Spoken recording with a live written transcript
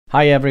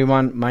Hi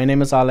everyone, my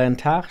name is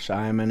Takhsh.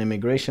 I am an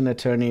immigration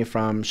attorney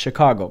from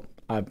Chicago.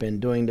 I've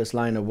been doing this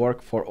line of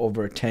work for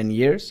over 10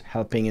 years,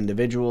 helping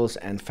individuals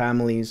and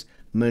families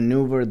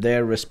maneuver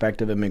their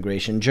respective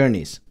immigration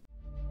journeys.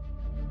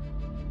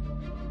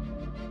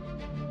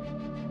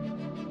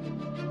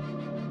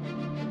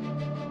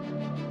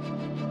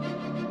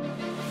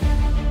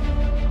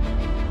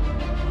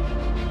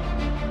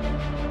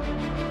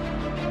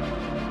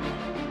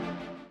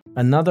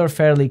 Another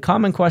fairly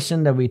common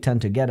question that we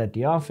tend to get at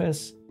the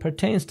office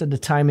pertains to the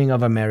timing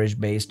of a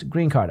marriage-based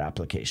green card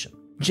application.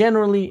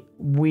 Generally,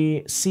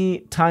 we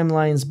see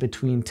timelines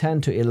between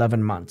 10 to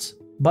 11 months,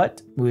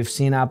 but we've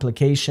seen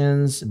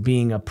applications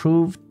being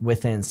approved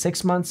within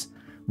 6 months.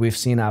 We've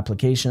seen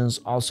applications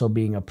also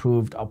being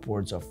approved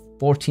upwards of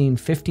 14,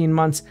 15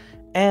 months,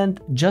 and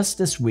just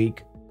this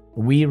week,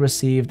 we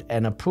received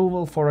an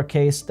approval for a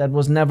case that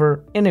was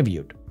never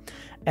interviewed.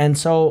 And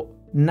so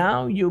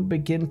now you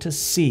begin to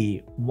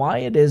see why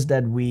it is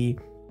that we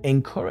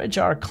encourage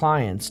our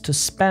clients to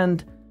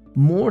spend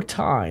more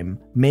time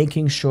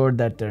making sure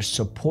that their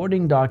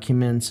supporting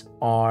documents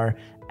are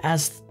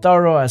as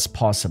thorough as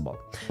possible.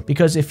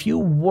 Because if you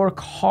work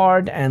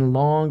hard and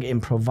long in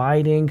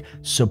providing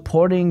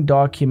supporting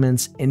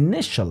documents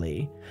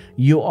initially,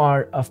 you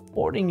are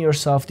affording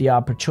yourself the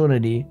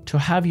opportunity to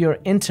have your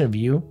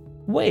interview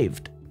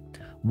waived.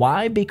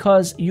 Why?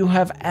 Because you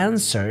have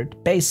answered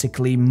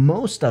basically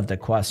most of the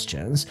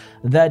questions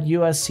that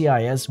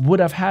USCIS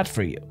would have had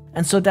for you.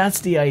 And so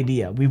that's the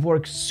idea. We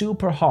work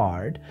super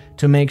hard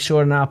to make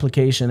sure an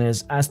application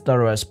is as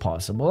thorough as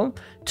possible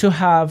to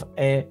have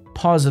a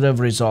positive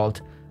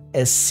result,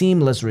 a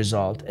seamless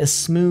result, a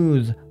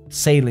smooth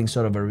sailing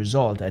sort of a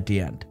result at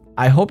the end.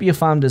 I hope you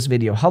found this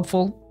video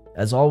helpful.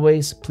 As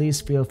always,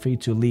 please feel free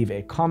to leave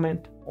a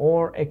comment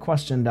or a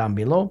question down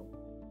below.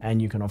 And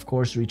you can, of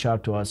course, reach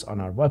out to us on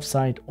our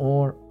website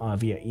or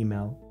via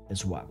email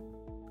as well.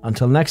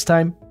 Until next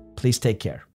time, please take care.